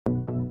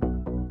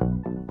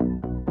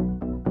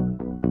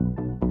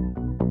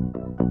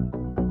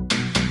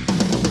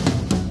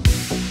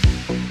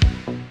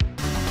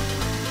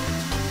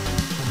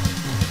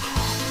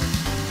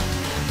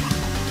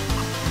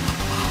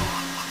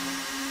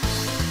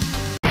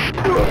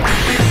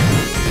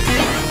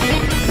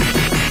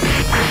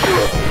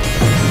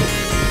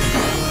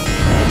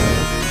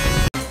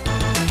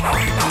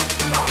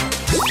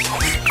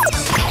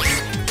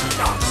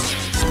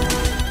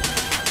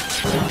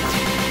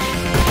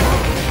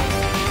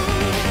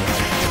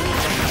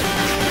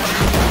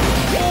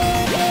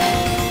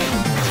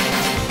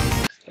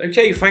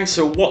Okay, thanks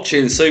for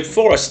watching. So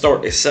before I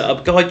start this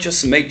setup guide,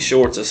 just make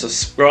sure to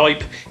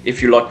subscribe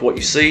if you like what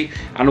you see,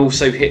 and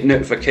also hit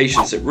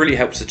notifications. It really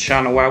helps the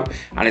channel out,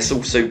 and it's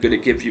also going to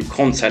give you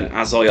content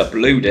as I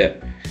upload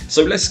it.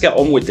 So let's get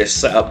on with this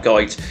setup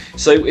guide.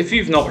 So if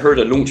you've not heard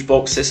of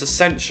Launchbox, it's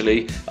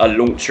essentially a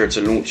launcher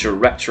to launch your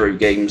retro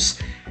games.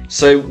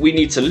 So we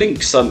need to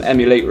link some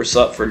emulators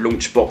up for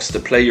Launchbox to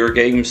play your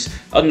games,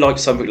 unlike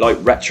something like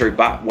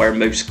RetroBat where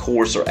most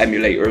cores or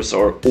emulators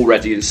are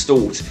already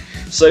installed.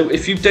 So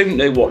if you don't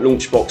know what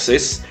Launchbox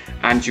is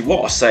and you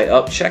want to set it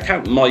up, check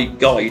out my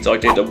guide I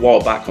did a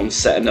while back on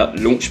setting up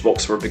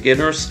Launchbox for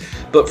beginners.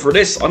 But for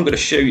this, I'm going to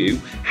show you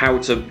how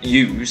to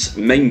use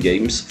Mame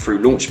games through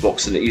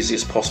Launchbox in the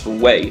easiest possible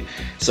way.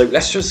 So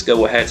let's just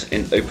go ahead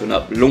and open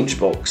up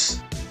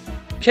Launchbox.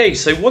 Okay,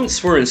 so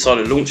once we're inside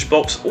of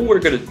Launchbox, all we're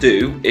going to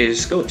do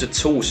is go up to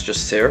Tools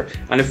just here,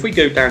 and if we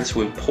go down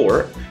to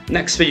Import,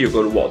 next thing you're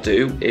going to want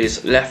to do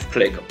is left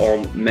click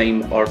on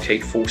Mame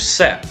Arcade Full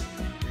Set.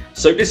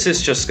 So this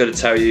is just going to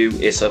tell you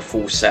it's a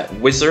full set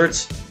wizard,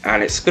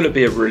 and it's going to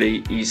be a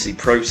really easy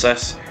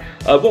process.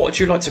 What would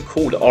you like to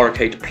call the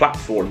arcade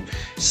platform?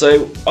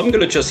 So I'm going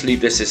to just leave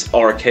this as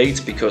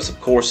arcade because of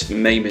course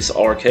Mame is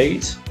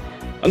arcade.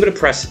 I'm going to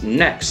press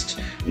next.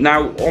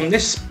 Now on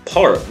this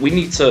part we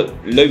need to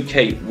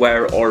locate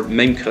where our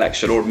Mame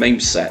collection or Mame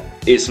set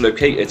is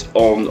located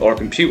on our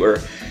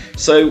computer.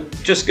 So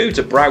just go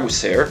to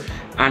browse here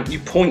and you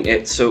point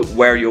it to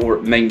where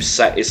your Mame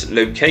set is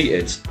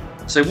located.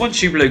 So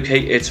once you've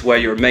located where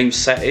your Mame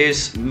set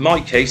is, in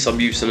my case I'm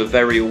using a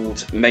very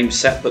old Mame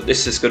set, but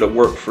this is going to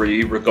work for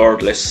you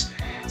regardless.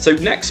 So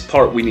next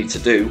part we need to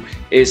do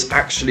is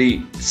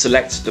actually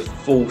select the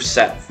full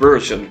set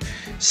version.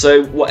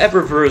 So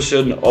whatever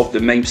version of the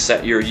Mame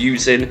set you're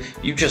using,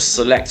 you just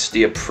select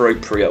the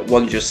appropriate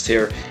one just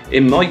here.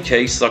 In my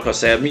case, like I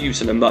said, I'm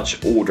using a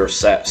much older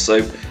set, so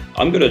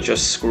I'm going to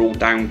just scroll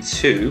down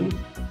to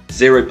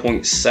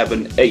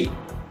 0.78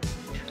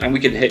 and we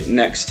can hit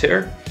next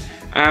here.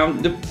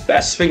 The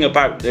best thing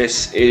about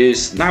this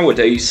is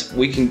nowadays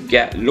we can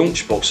get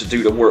Launchbox to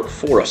do the work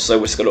for us,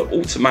 so it's going to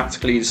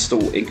automatically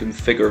install and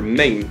configure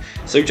Mame.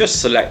 So just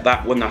select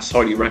that one, that's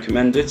highly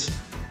recommended.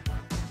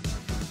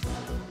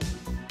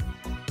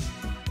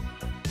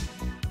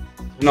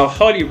 And I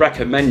highly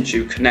recommend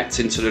you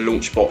connecting to the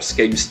Launchbox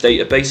games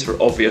database for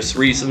obvious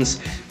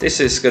reasons. This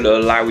is going to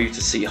allow you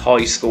to see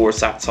high scores,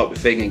 that type of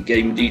thing, and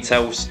game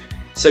details.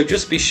 So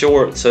just be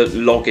sure to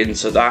log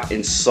into that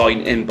and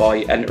sign in by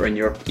entering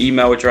your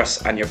email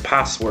address and your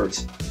password.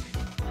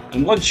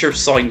 And once you're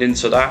signed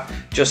into that,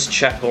 just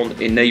check on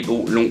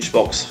Enable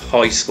Launchbox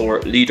High Score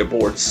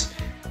Leaderboards.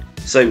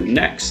 So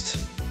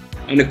next,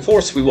 and of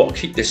course we want to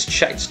keep this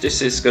checked.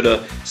 This is going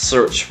to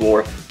search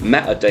for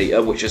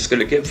metadata, which is going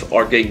to give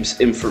our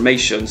games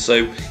information.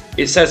 So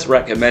it says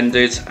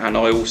recommended, and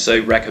I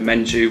also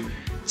recommend you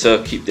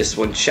to keep this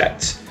one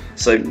checked.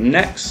 So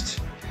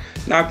next.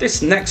 Now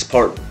this next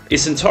part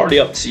is entirely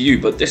up to you,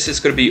 but this is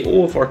going to be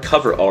all of our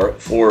cover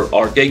art for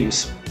our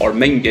games, our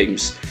Mame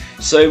games.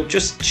 So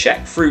just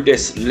check through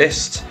this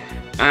list,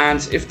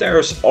 and if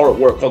there's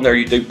artwork on there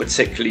you don't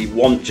particularly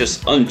want,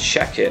 just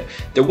uncheck it.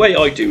 The way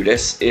I do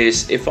this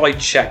is if I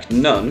check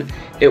none,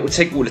 it will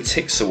take all the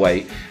ticks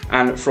away,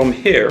 and from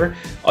here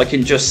I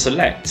can just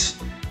select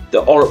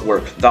the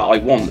artwork that I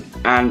want.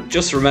 And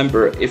just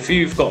remember, if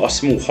you've got a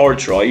small hard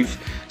drive,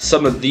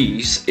 some of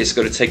these is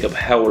going to take up a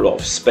hell of a lot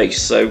of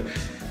space. So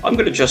I'm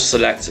going to just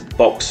select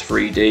Box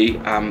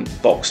 3D and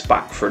Box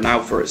Back for now,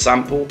 for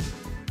example.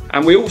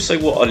 And we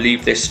also want to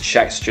leave this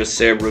checked just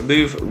here,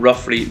 remove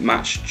roughly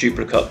matched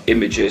duplicate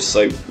images.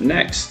 So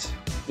next.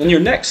 And your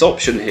next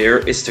option here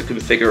is to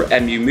configure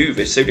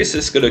emulator. So this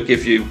is going to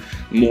give you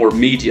more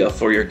media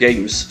for your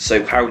games.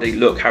 So how they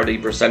look, how they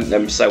present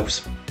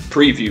themselves,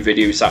 preview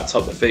videos, that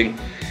type of thing.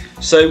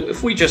 So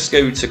if we just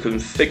go to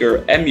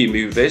configure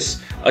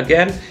emumovies,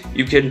 again,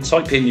 you can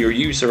type in your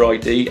user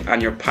ID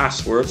and your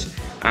password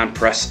and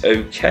press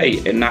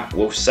OK, and that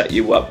will set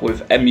you up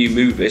with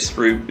emumovies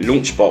through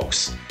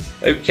Launchbox.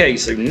 Okay,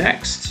 so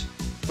next.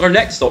 Our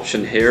next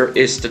option here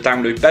is to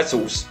download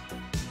bezels.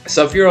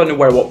 So if you're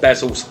unaware what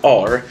bezels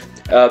are,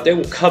 they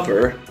will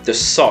cover the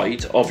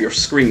side of your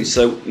screen.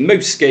 So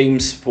most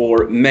games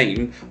for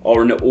Mame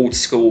are in an old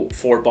school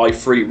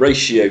 4:3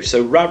 ratio.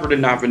 So rather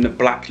than having the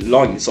black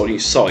lines on your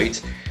side,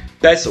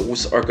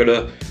 bezels are going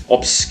to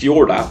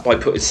obscure that by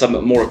putting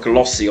something more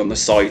glossy on the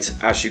side,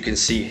 as you can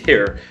see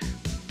here.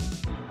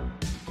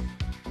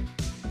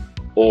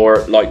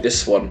 Or like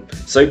this one.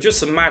 So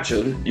just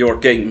imagine your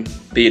game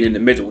being in the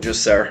middle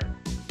just there.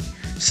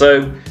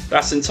 So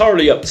that's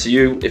entirely up to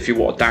you if you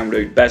want to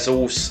download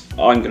bezels.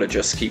 I'm going to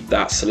just keep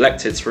that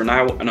selected for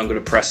now, and I'm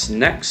going to press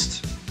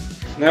next.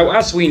 Now,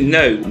 as we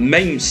know,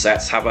 Mame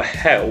sets have a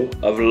hell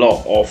of a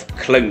lot of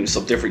clones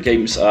of different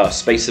games,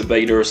 Space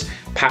Invaders,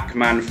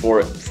 Pac-Man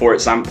for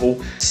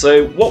example.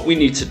 So what we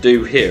need to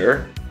do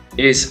here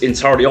is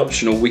entirely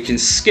optional. We can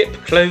skip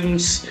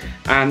clones,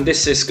 and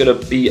this is going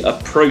to be a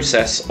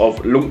process of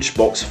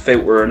Launchbox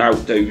filtering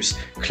out those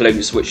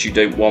clones which you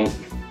don't want.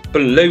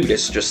 Below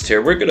this just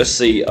here, we're going to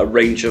see a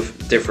range of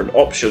different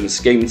options,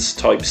 games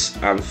types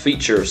and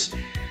features.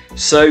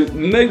 So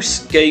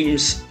most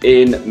games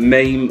in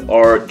Mame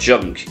are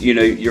junk. You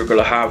know, you're going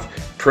to have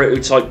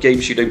prototype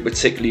games you don't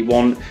particularly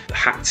want,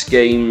 hacked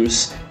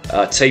games,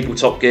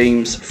 tabletop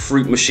games,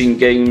 fruit machine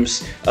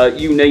games,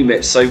 you name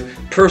it. So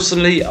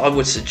personally, I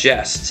would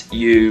suggest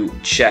you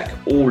check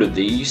all of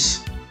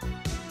these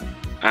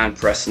and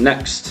press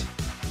next.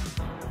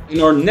 In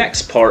our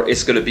next part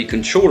is going to be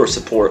controller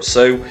support,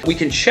 so we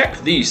can check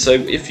these. So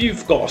if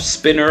you've got a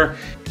spinner,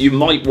 you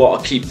might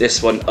want to keep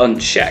this one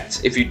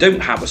unchecked. If you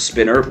don't have a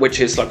spinner, which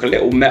is like a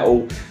little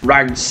metal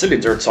round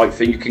cylinder type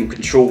thing, you can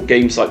control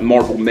games like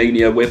Marble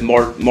Mania with,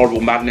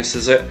 Marble Madness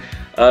is it?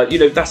 You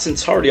know, that's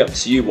entirely up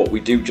to you what we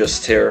do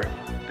just here.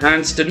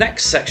 And the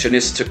next section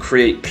is to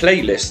create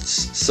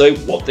playlists. So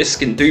what this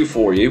can do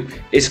for you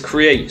is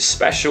create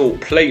special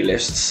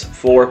playlists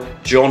for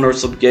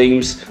genres of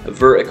games,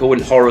 vertical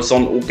and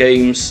horizontal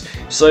games.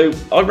 So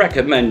I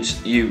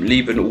recommend you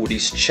leaving all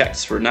these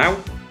checked for now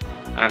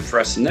and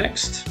press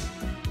next.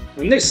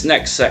 And this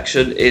next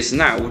section is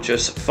now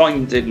just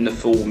finding the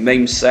full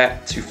Mame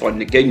set to find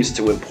the games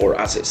to import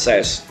as it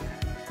says.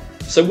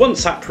 So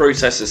once that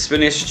process is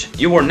finished,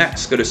 you are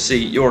next going to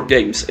see your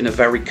games in a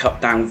very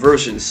cut down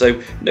version. So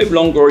no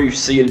longer are you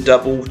seeing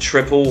double,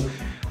 triple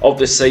of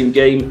the same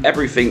game.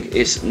 Everything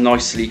is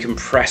nicely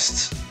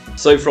compressed.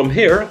 So from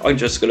here, I'm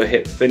just going to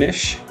hit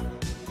finish.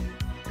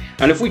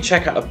 And if we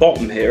check at the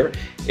bottom here,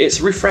 it's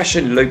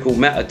refreshing local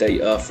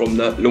metadata from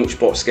the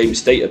Launchbox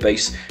games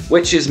database,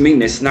 which is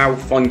mean it's now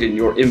finding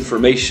your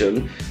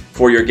information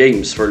for your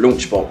games for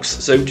Launchbox.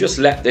 So just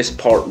let this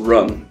part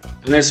run.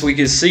 And as we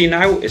can see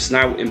now, it's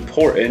now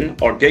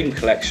importing our game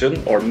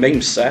collection, or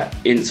Mame set,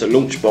 into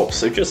Launchbox.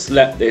 So just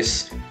let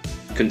this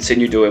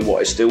continue doing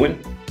what it's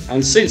doing.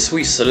 And since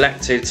we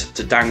selected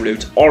to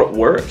download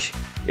artwork,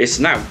 it's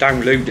now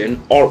downloading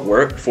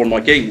artwork for my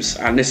games.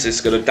 And this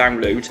is going to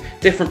download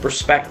different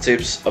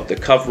perspectives of the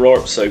cover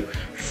art, so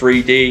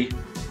 3D,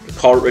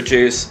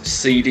 cartridges,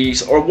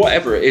 CDs, or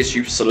whatever it is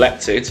you've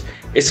selected.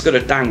 It's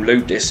going to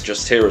download this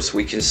just here as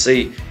we can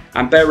see.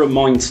 And bear in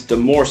mind, the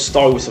more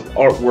styles of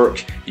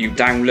artwork you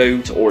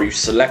download or you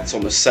select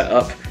on the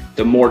setup,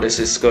 the more this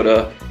is going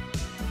to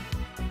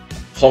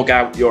hog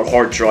out your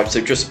hard drive,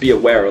 so just be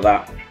aware of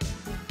that.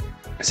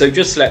 So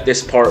just let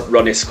this part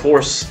run its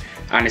course,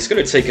 and it's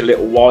going to take a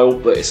little while,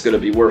 but it's going to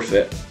be worth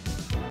it.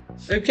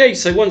 Okay,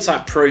 so once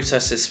that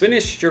process is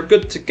finished, you're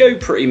good to go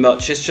pretty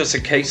much. It's just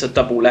a case of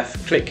double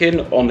left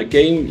clicking on the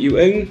game you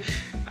own,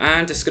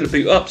 and it's going to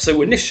boot up.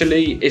 So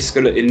initially it's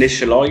going to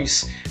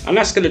initialize, and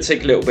that's going to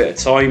take a little bit of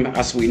time.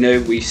 As we know,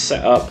 we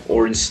set up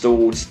or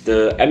installed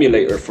the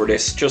emulator for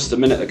this just a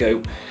minute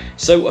ago.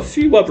 So a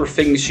few other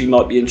things you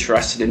might be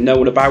interested in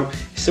knowing about.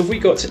 So if we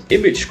got to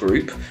image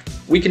group,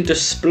 we can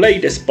display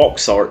this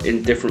box art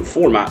in different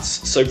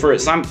formats. So for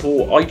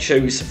example, I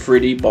chose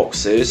 3D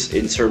boxes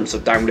in terms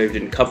of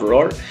downloading cover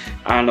art,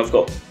 and I've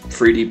got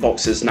 3D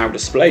boxes now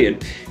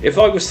displaying. If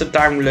I was to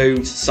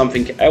download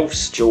something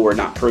else during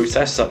that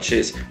process, such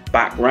as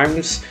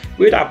backgrounds,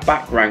 we'd have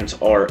background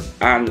art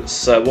and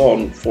so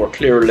on for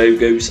clear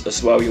logos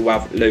as well. You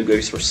have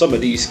logos for some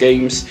of these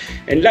games.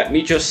 And let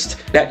me just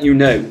let you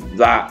know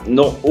that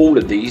not all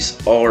of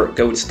these are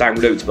going to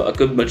download, but a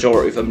good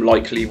majority of them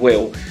likely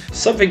will.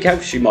 Something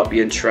else you might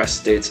be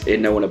interested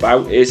in knowing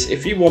about is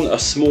if you want a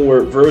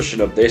smaller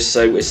version of this,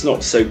 so it's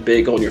not so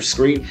big on your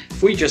screen,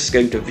 if we just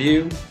go to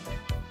view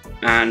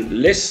and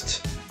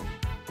list,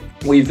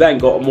 we've then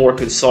got a more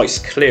concise,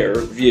 clear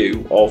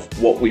view of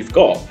what we've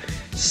got.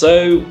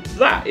 So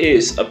that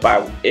is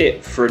about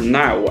it for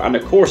now. And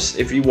of course,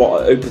 if you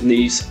want to open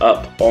these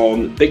up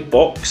on Big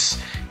Box,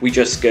 we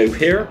just go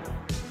here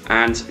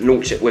and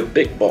launch it with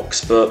Big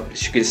Box. But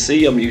as you can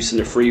see, I'm using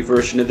the free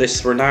version of this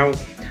for now.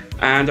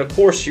 And of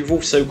course, you've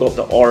also got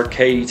the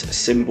arcade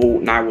symbol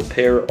now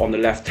appear on the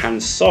left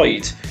hand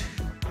side.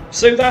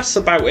 So that's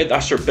about it.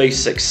 That's your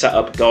basic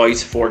setup guide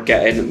for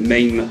getting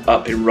Mame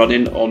up and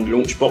running on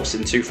Launchbox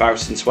in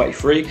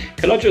 2023.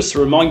 Can I just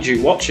remind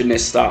you watching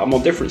this that I'm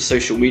on different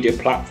social media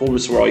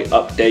platforms where I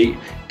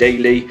update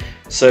daily.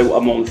 So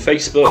I'm on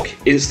Facebook,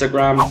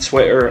 Instagram,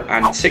 Twitter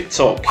and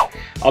TikTok.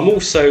 I'm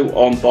also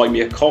on Buy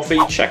Me a Coffee.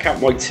 Check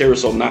out my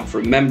tiers on that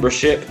for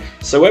membership.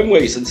 So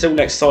anyways, until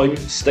next time,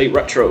 stay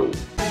retro.